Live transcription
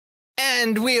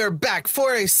And we are back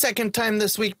for a second time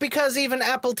this week because even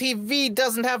Apple TV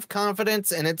doesn't have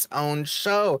confidence in its own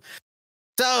show.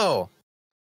 So,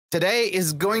 today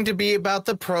is going to be about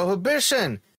the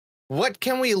prohibition. What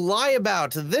can we lie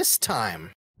about this time?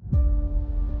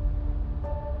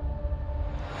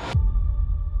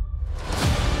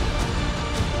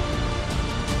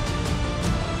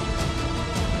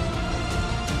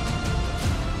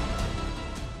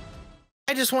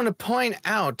 I just want to point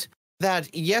out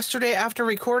that yesterday after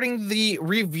recording the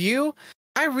review,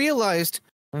 I realized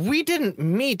we didn't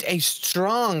meet a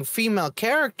strong female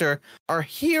character. Our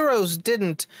heroes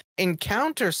didn't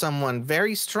encounter someone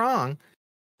very strong.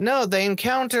 No, they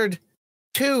encountered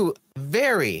two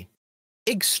very,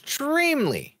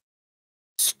 extremely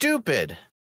stupid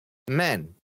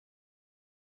men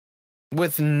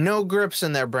with no grips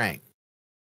in their brain.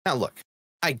 Now look,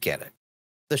 I get it.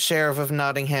 The Sheriff of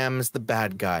Nottingham is the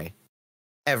bad guy.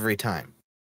 Every time.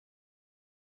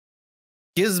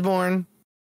 Gisborne,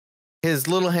 his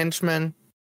little henchman,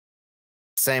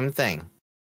 same thing.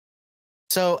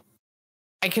 So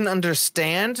I can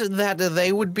understand that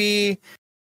they would be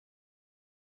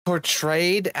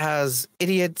portrayed as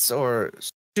idiots or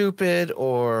stupid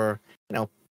or,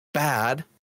 bad.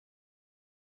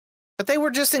 But they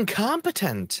were just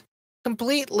incompetent.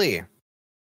 Completely.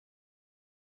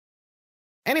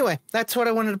 Anyway, that's what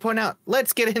I wanted to point out.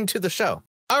 Let's get into the show.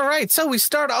 All right, so we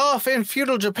start off in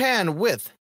feudal Japan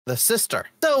with the sister.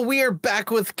 So we are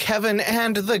back with Kevin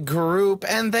and the group,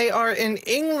 and they are in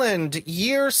England,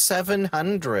 year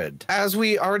 700. As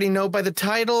we already know by the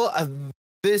title,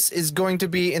 this is going to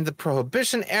be in the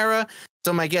Prohibition era.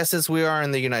 So my guess is we are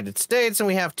in the United States, and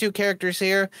we have two characters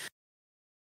here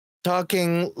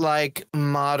talking like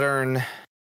modern,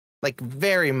 like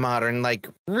very modern, like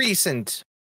recent.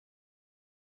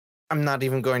 I'm not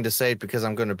even going to say it because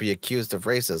I'm going to be accused of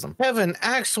racism. Kevin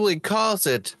actually calls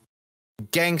it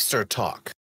gangster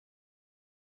talk.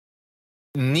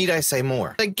 Need I say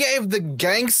more? They gave the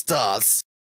gangsters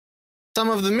some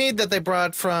of the meat that they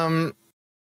brought from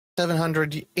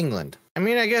 700 England. I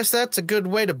mean, I guess that's a good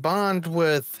way to bond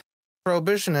with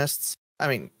prohibitionists. I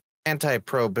mean,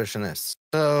 anti-prohibitionists.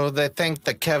 So they think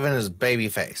that Kevin is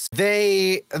babyface.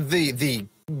 The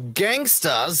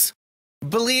gangsters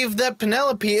believe that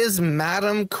Penelope is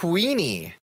Madam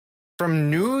Queenie from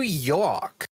New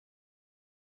York,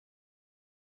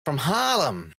 from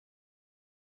Harlem.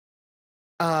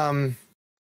 I'm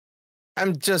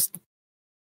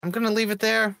gonna leave it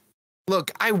there.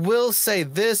 Look, I will say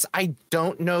this, I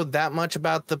don't know that much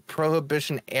about the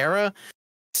Prohibition era.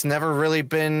 It's never really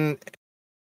been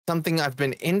something I've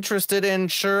been interested in.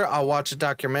 Sure, I'll watch a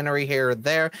documentary here or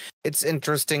there. It's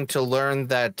interesting to learn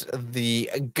that the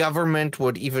government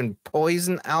would even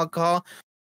poison alcohol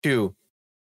to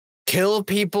kill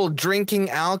people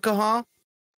drinking alcohol.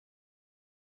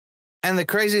 And the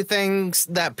crazy things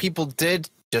that people did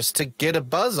just to get a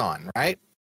buzz on, right?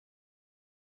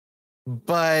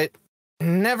 But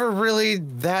never really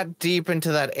that deep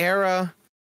into that era.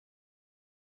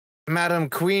 Madam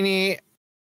Queenie,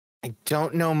 I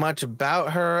don't know much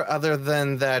about her other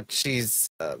than that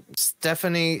she's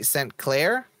Stephanie St.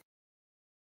 Clair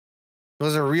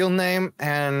was her real name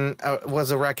and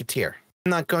was a racketeer. I'm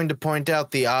not going to point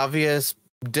out the obvious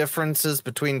differences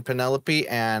between Penelope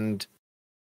and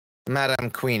Madame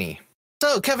Queenie.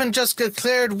 So Kevin just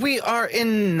declared we are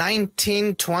in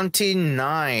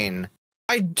 1929.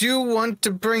 I do want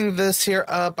to bring this here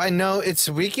up. I know it's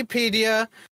Wikipedia.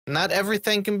 Not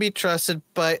everything can be trusted,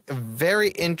 but very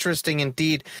interesting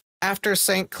indeed. After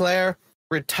St. Clair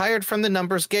retired from the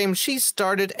numbers game, she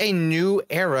started a new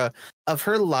era of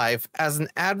her life as an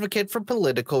advocate for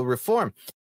political reform.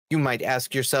 You might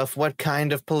ask yourself, what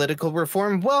kind of political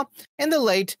reform? Well, in the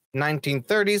late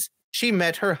 1930s, she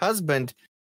met her husband,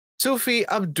 Sufi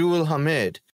Abdul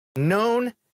Hamid,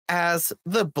 known as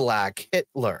the Black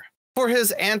Hitler, for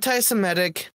his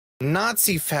anti-Semitic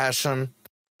Nazi fashion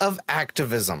of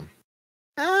activism.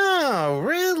 Oh,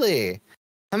 really?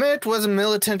 Hamid was a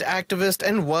militant activist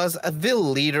and was the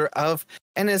leader of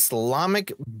an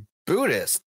Islamic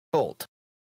Buddhist cult.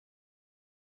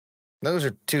 Those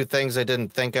are two things I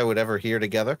didn't think I would ever hear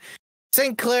together.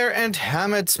 St. Clair and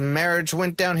Hamid's marriage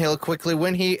went downhill quickly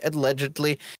when he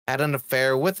allegedly had an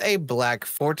affair with a black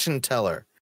fortune teller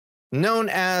known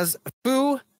as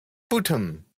Fu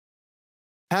Futum.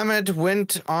 Hamid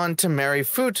went on to marry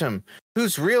Futum,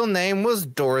 whose real name was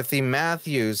Dorothy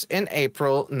Matthews, in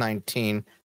April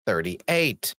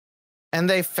 1938, and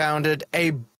they founded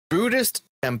a Buddhist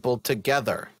temple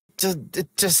together. It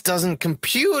just doesn't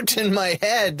compute in my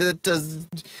head. It does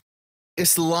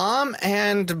Islam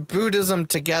and Buddhism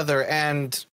together,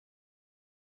 and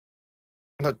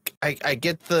look, I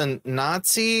get the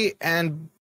Nazi and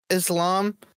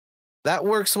Islam. That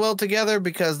works well together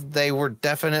because they were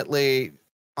definitely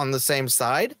on the same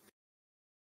side.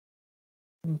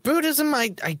 Buddhism,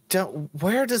 I don't...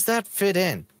 Where does that fit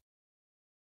in?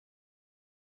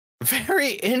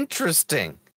 Very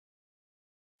interesting.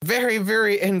 Very,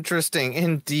 very interesting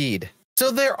indeed. So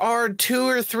there are 2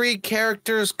 or 3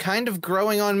 characters kind of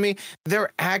growing on me.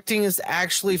 Their acting is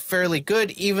actually fairly good,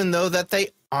 even though that they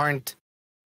aren't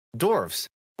dwarves,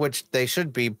 which they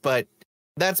should be, but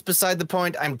that's beside the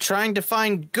point. I'm trying to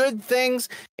find good things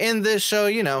in this show,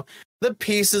 you know, the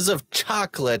pieces of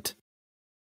chocolate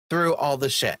through all the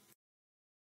shit.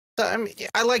 So I mean,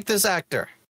 I like this actor.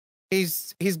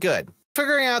 He's good.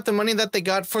 Figuring out the money that they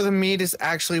got for the meat is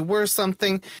actually worth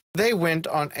something. They went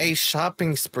on a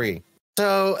shopping spree.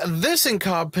 So this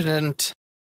incompetent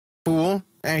fool,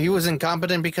 and he was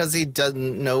incompetent because he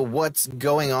doesn't know what's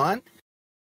going on.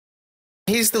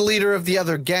 He's the leader of the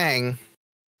other gang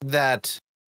that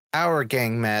our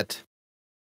gang met.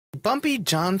 Bumpy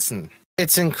Johnson.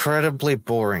 It's incredibly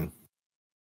boring,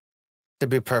 to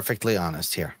be perfectly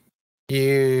honest here.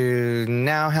 You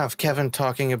now have Kevin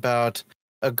talking about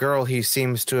a girl he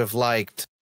seems to have liked.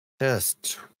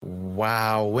 Just,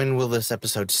 wow, when will this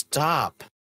episode stop?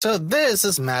 So this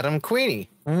is Madam Queenie.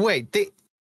 Wait,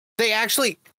 they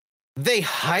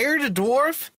hired a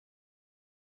dwarf?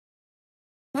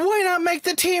 Why not make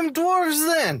the team dwarves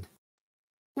then?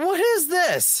 What is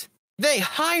this? They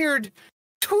hired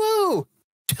two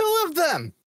of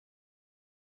them.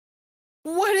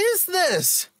 What is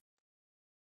this?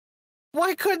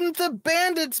 Why couldn't the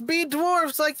bandits be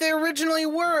dwarves like they originally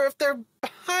were if they're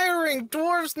hiring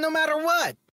dwarves no matter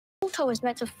what? Otto has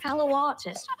met a fellow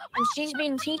artist, and she's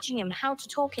been teaching him how to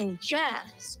talk in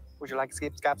jazz. Would you like a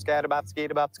skip, scap, scatterbop,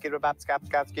 skaterbop, skaterbop, scap,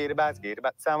 scap, skaterbop,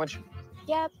 skaterbop sandwich?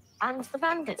 Yep, and the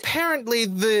bandits. Apparently,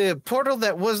 the portal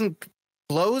that wasn't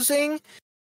closing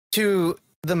to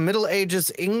the Middle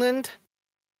Ages England,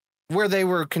 where they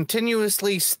were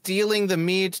continuously stealing the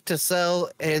meat to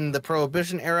sell in the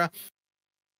Prohibition era,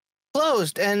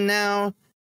 closed, and now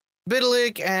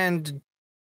Biddleick and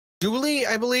Dooley,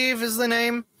 I believe is the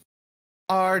name,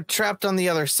 are trapped on the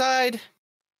other side.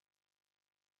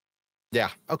 Yeah,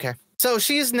 okay. So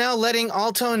she's now letting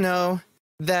Alto know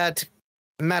that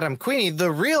Madam Queenie, the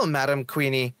real Madam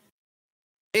Queenie,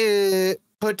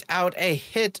 put out a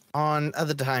hit on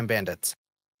the Time Bandits.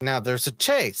 Now there's a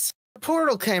chase. The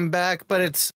portal came back, but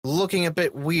it's looking a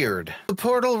bit weird. The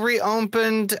portal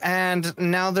reopened, and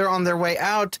now they're on their way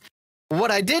out.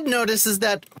 What I did notice is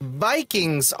that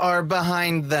Vikings are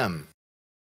behind them.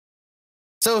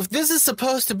 So if this is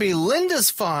supposed to be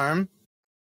Linda's farm,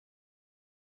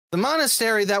 the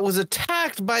monastery that was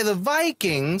attacked by the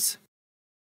Vikings,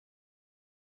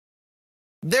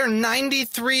 they're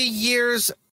 93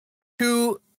 years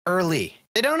too early.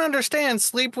 They don't understand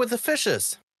sleep with the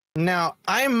fishes. Now,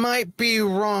 I might be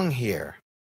wrong here.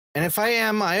 And if I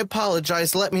am, I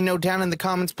apologize. Let me know down in the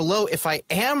comments below if I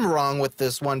am wrong with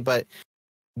this one. But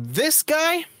this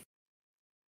guy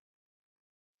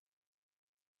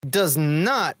does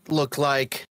not look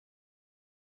like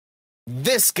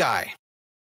this guy.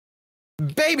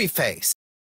 Babyface.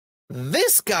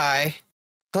 This guy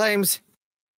claims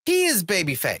he is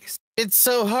babyface. It's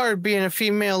so hard being a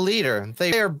female leader.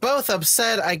 They are both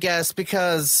upset, I guess,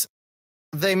 because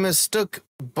they mistook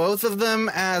both of them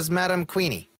as Madam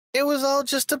Queenie. It was all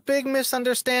just a big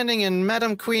misunderstanding, and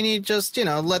Madam Queenie just,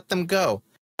 let them go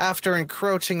after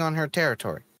encroaching on her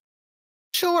territory.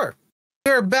 Sure.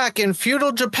 We're back in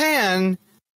feudal Japan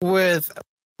with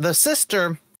the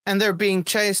sister, and they're being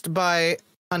chased by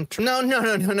Hunter. No.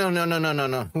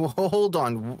 Hold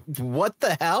on. What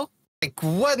the hell? Like,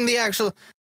 what in the actual...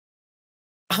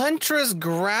 Huntress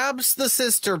grabs the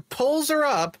sister, pulls her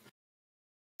up,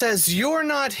 says, "You're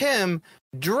not him,"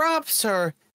 drops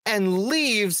her, and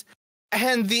leaves,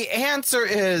 and the answer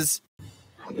is...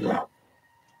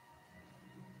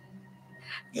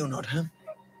 You're not him.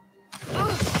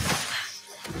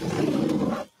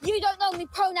 You don't know me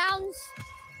pronouns.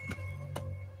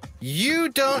 You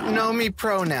don't know me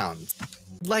pronouns.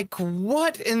 Like,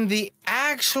 what in the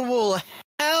actual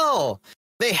hell?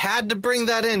 They had to bring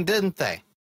that in, didn't they?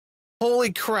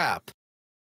 Holy crap.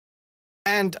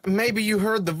 And maybe you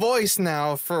heard the voice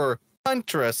now for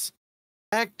Huntress.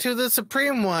 Back to the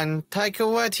Supreme One, Taika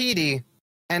Waititi,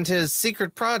 and his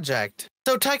secret project.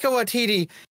 So Taika Waititi,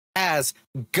 as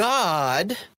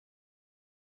God,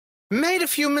 made a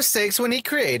few mistakes when he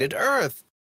created Earth.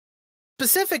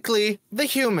 Specifically, the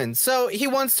humans. So he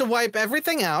wants to wipe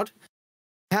everything out,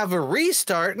 have a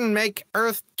restart, and make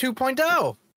Earth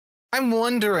 2.0. I'm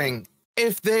wondering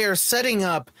if they are setting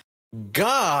up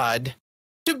God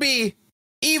to be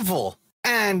evil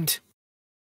and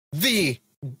the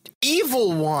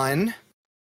evil one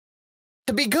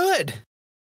to be good.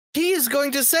 He is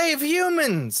going to save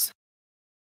humans.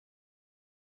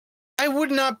 I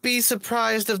would not be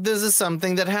surprised if this is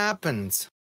something that happens.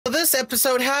 So this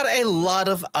episode had a lot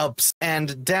of ups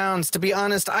and downs. To be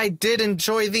honest, I did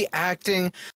enjoy the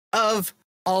acting of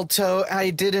Alto. I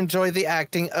did enjoy the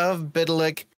acting of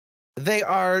Bidalik. They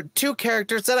are two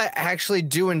characters that I actually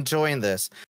do enjoy in this.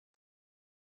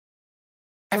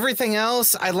 Everything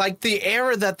else, I liked the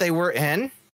era that they were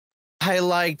in. I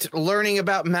liked learning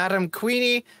about Madame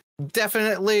Queenie.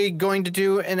 Definitely going to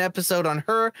do an episode on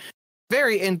her.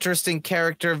 Very interesting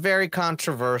character, very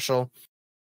controversial.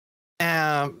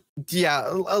 Yeah,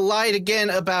 lied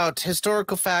again about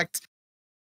historical fact.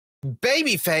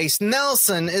 Babyface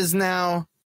Nelson is now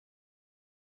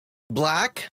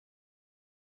black.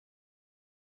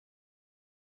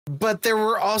 But there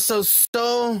were also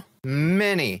so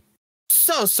many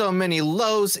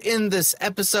lows in this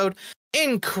episode.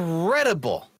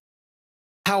 Incredible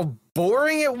how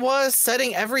boring it was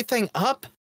setting everything up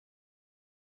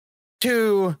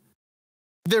to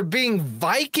there being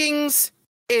Vikings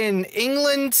in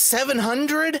England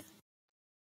 700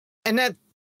 and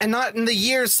not in the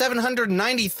year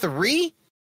 793.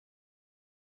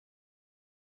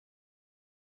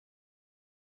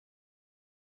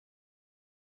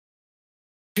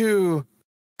 To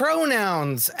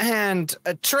pronouns and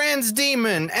a trans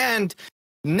demon and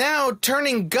now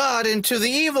turning God into the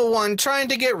evil one, trying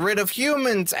to get rid of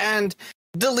humans and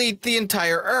delete the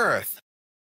entire earth.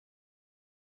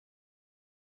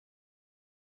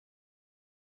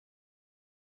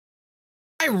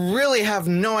 I really have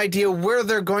no idea where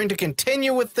they're going to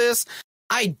continue with this.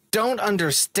 I don't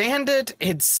understand it.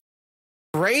 It's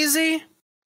crazy.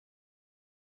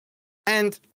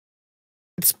 And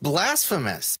it's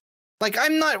blasphemous. Like,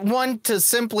 I'm not one to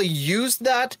simply use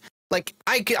that. Like,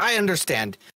 I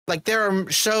understand. Like, there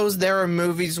are shows, there are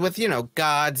movies with, you know,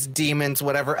 gods, demons,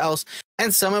 whatever else.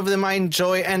 And some of them I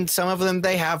enjoy, and some of them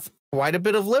they have quite a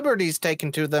bit of liberties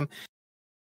taken to them.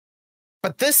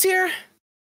 But this here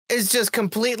is just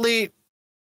completely...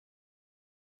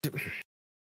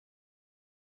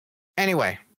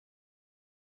 Anyway.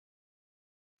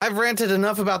 I've ranted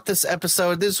enough about this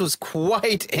episode. This was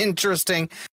quite interesting.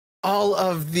 All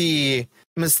of the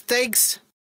mistakes,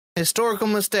 historical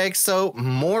mistakes, so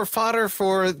more fodder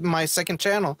for my second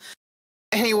channel.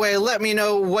 Anyway, let me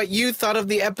know what you thought of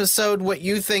the episode, what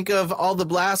you think of all the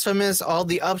blasphemous, all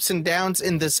the ups and downs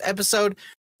in this episode.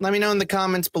 Let me know in the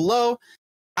comments below.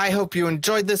 I hope you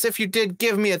enjoyed this. If you did,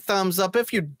 give me a thumbs up.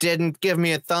 If you didn't, give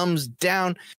me a thumbs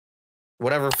down.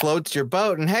 Whatever floats your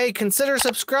boat. And hey, consider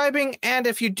subscribing. And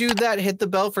if you do that, hit the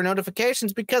bell for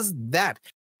notifications, because that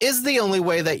is the only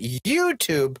way that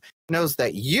YouTube knows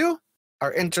that you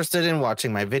are interested in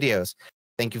watching my videos.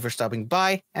 Thank you for stopping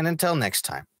by, and until next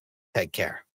time, take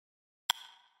care.